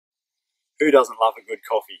Who doesn't love a good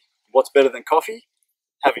coffee? What's better than coffee?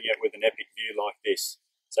 Having it with an epic view like this.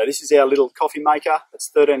 So this is our little coffee maker. It's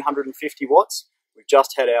 1350 watts. We've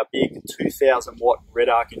just had our big 2000 watt red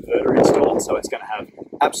arc inverter installed, so it's going to have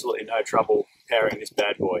absolutely no trouble powering this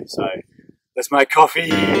bad boy. So let's make coffee.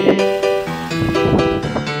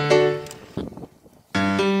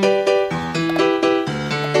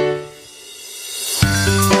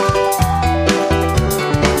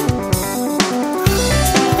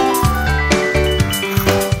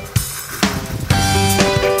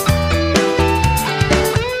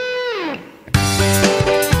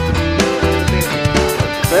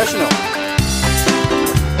 Professional.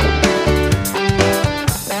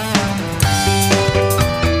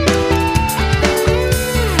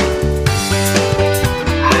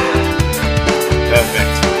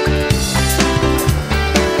 Perfect.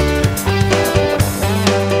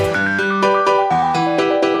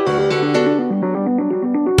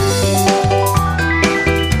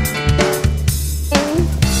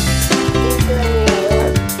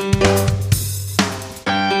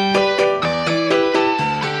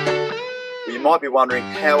 You might be wondering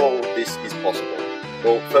how all of this is possible.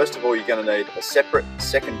 Well, first of all, you're going to need a separate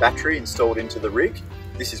second battery installed into the rig.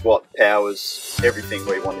 This is what powers everything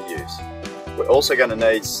we want to use. We're also going to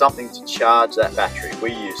need something to charge that battery.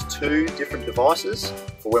 We use two different devices.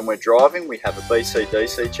 For when we're driving, we have a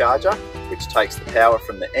BC-DC charger, which takes the power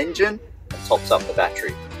from the engine and tops up the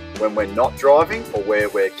battery. When we're not driving, or where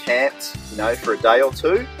we're camped, for a day or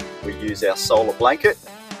two, we use our solar blanket,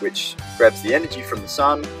 which grabs the energy from the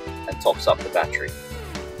sun and tops up the battery.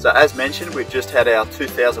 So as mentioned, we've just had our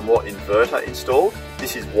 2000 watt inverter installed.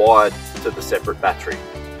 This is wired to the separate battery,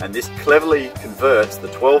 and this cleverly converts the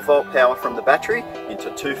 12 volt power from the battery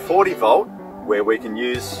into 240 volt, where we can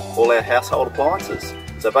use all our household appliances.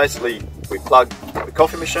 So basically we plug the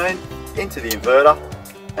coffee machine into the inverter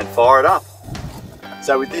and fire it up.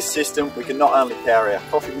 So with this system, we can not only power our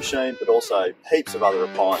coffee machine, but also heaps of other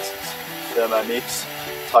appliances. Thermomix,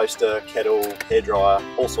 toaster, kettle, hairdryer,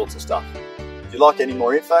 all sorts of stuff. If you'd like any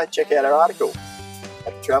more info, check out our article.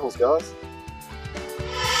 Happy travels, guys.